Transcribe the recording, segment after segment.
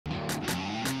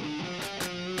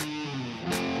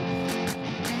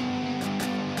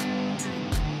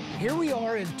Here we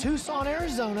are in Tucson,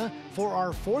 Arizona for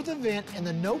our 4th event in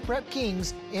the No Prep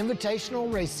Kings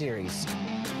Invitational Race Series.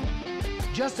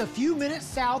 Just a few minutes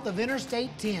south of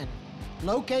Interstate 10,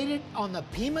 located on the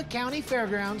Pima County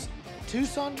Fairgrounds,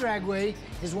 Tucson Dragway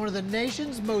is one of the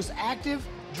nation's most active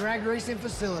drag racing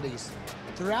facilities.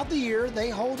 Throughout the year,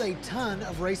 they hold a ton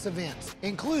of race events,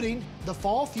 including the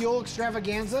Fall Fuel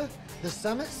Extravaganza, the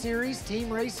Summit Series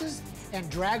team races, and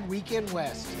Drag Weekend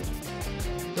West.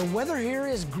 The weather here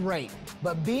is great,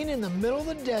 but being in the middle of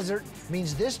the desert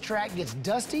means this track gets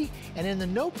dusty, and in the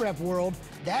no prep world,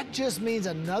 that just means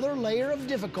another layer of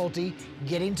difficulty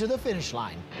getting to the finish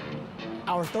line.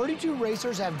 Our 32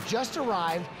 racers have just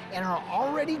arrived and are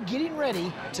already getting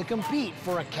ready to compete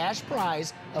for a cash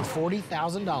prize of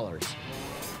 $40,000.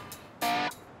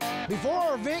 Before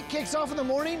our event kicks off in the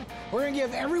morning, we're gonna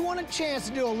give everyone a chance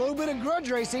to do a little bit of grudge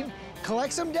racing,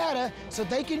 collect some data so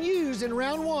they can use in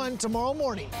round 1 tomorrow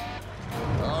morning.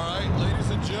 All right, ladies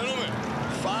and gentlemen,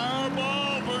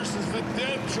 Fireball versus the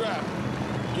Death Trap.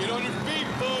 Get on your feet,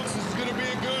 folks. This is gonna be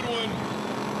a good one.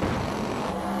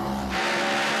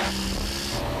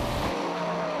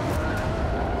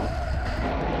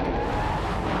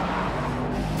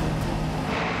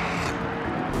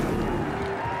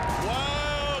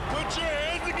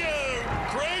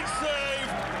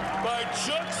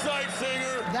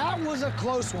 That was a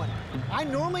close one. I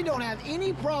normally don't have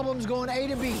any problems going A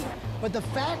to B, but the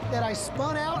fact that I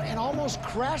spun out and almost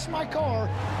crashed my car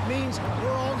means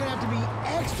we're all gonna have to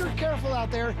be extra careful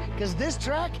out there because this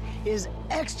track is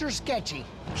extra sketchy.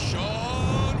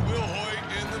 Sean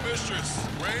Wilhoit in the Mistress.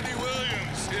 Randy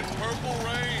Williams in Purple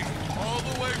Rain, all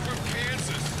the way from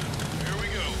Kansas. Here we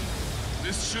go.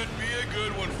 This should be a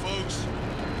good one, folks.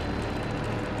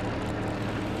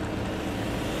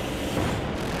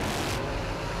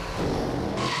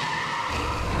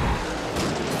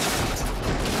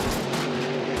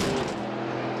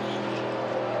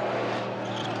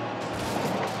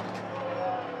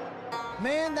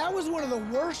 Man, that was one of the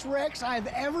worst wrecks I've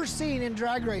ever seen in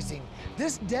drag racing.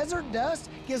 This desert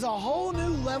dust gives a whole new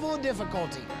level of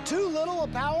difficulty. Too little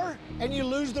of power, and you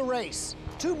lose the race.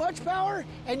 Too much power,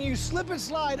 and you slip and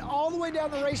slide all the way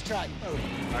down the racetrack.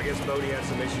 I guess Bodie had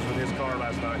some issues with his car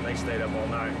last night, and they stayed up all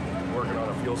night working on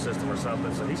a fuel system or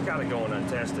something, so he's kind of going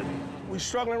untested. We're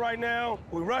struggling right now.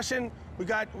 We're rushing. We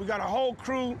got a whole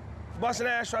crew busting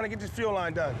ass trying to get this fuel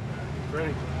line done.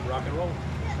 Ready? Rock and roll.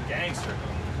 Gangster.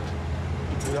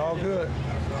 We all good.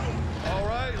 All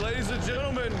right, ladies and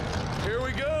gentlemen, here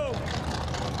we go.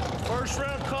 First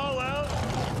round call out.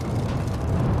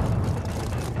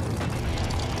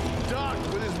 Doc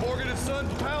with his Morgan & Son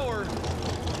power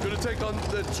gonna take on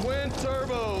the twin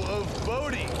turbo of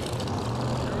Bodie. Here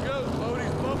we go,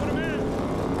 Bodie's bumping him in.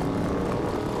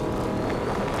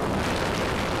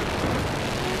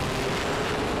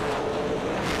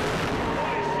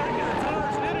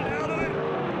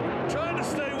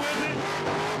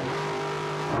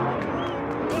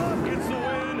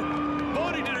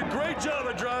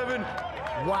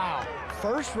 Wow,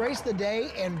 first race of the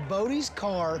day, and Bodie's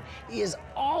car is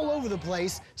all over the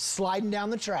place sliding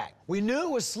down the track. We knew it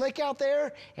was slick out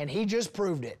there, and he just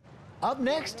proved it. Up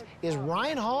next is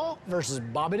Ryan Hall versus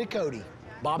Bobby Ducote.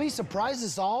 Bobby surprised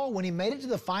us all when he made it to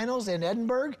the finals in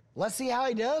Edinburgh. Let's see how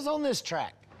he does on this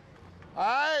track. All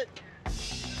right.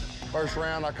 First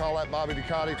round, I call that Bobby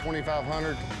Ducote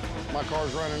 2500. My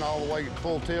car's running all the way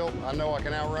full tilt. I know I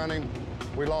can outrun him.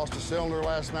 We lost a cylinder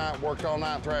last night, worked all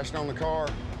night thrashing on the car.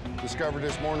 Discovered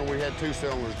this morning we had 2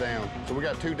 cylinders down. So we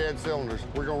got 2 dead cylinders.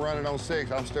 We're gonna run it on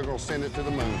 6. I'm still gonna send it to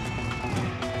the moon.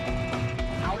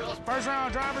 First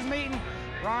round drivers meeting.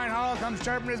 Ryan Hall comes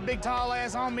chirping his big tall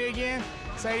ass on me again.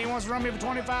 Say he wants to run me for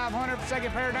 $2,500 for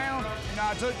second pair down. And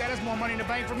I took that. That's more money in the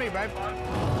bank for me, babe.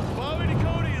 Bobby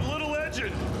Ducote, little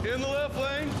legend, in the left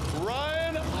lane.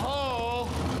 Ryan Hall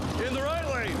in the right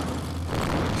lane.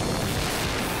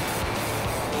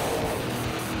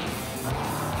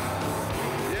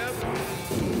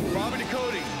 Bobby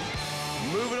Ducote,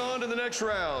 moving on to the next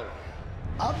round.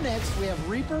 Up next, we have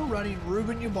Reaper running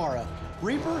Ruben Ybarra.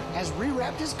 Reaper has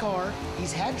rewrapped his car,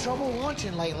 he's had trouble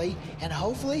launching lately, and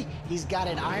hopefully he's got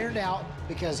it ironed out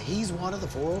because he's one of the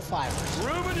 405ers.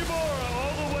 Ruben Ybarra,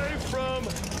 all the way from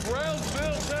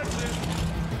Brownsville, Texas.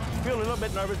 Feel a little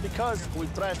bit nervous because we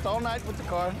thrashed all night with the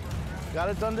car. Got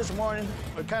it done this morning.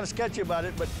 We're kind of sketchy about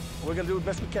it, but we're gonna do the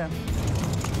best we can.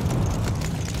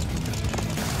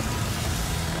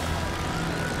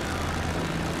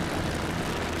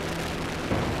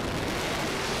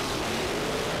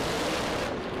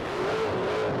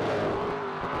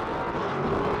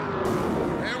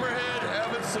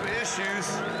 Issues.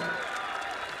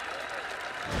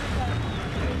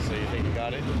 So you think you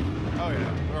got it? Oh,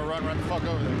 yeah. We're gonna run right the fuck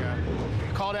over that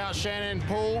guy. Called out Shannon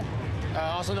Poole,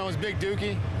 also known as Big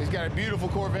Dookie. He's got a beautiful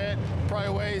Corvette, probably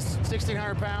weighs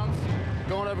 1,600 pounds.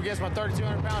 Going up against my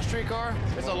 3,200-pound street car,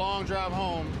 it's a long drive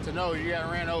home to know you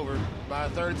got ran over by a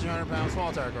 3,200-pound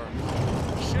small tire car.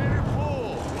 Shannon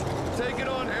Poole taking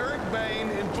on Eric Bain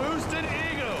in Boosted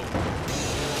Ego.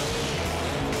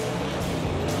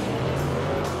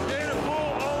 Shannon Poole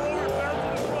all over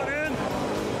bouncing the front end.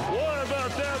 What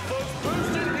about that, folks?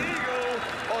 Boosted Ego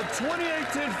on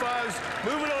 28-10-5s.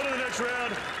 Moving on to the next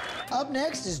round. Up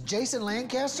next is Jason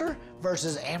Lancaster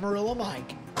versus Amarillo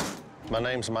Mike. My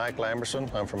name's Mike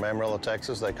Lamberson. I'm from Amarillo,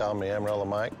 Texas. They call me Amarillo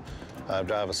Mike. I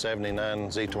drive a 79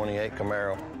 Z28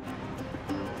 Camaro.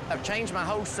 I've changed my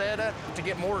whole setup to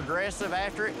get more aggressive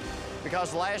after it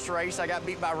because last race I got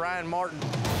beat by Ryan Martin.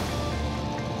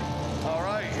 All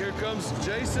right, here comes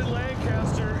Jason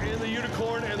Lancaster in the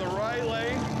Unicorn in the right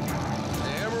lane.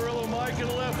 Amarillo Mike in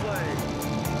the left lane.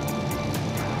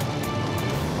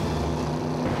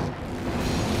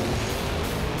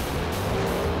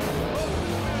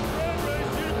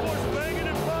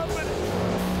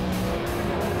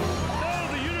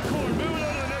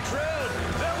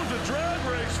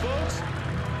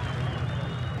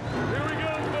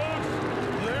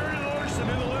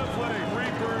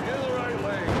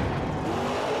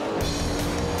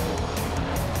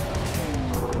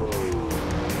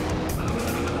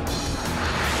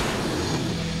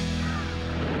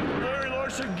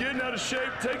 Getting out of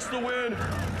shape, takes the win.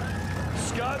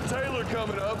 Scott Taylor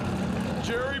coming up.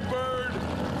 Jerry Bird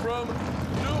from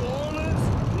New Orleans,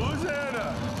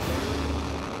 Louisiana.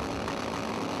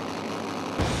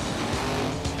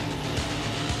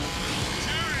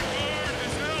 Jerry Bird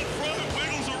is out front,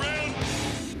 wiggles around.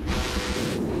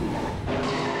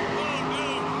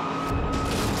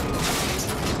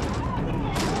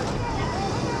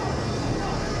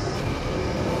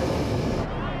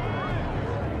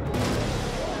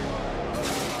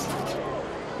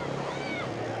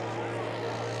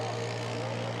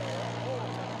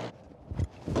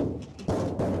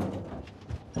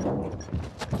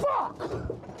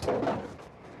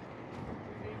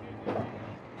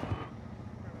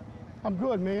 I'm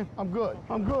good, man. I'm good.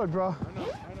 I'm good, bro.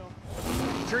 I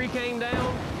know. Tree came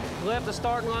down, left the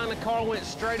starting line, the car went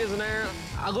straight as an arrow.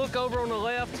 I look over on the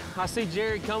left, I see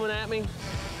Jerry coming at me.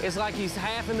 It's like he's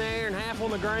half in the air and half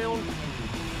on the ground.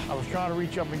 I was trying to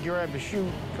reach up and grab the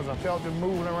chute because I felt it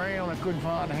moving around. I couldn't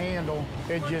find the handle.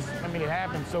 It just, I mean, it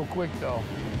happened so quick, though.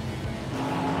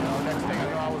 Next thing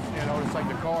I know, it's like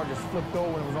the car just flipped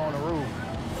over and it was on the roof.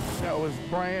 It was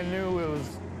brand new. It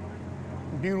was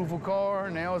a beautiful car.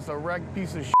 Now it's a wrecked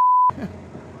piece of shit.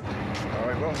 All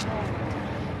right, bro.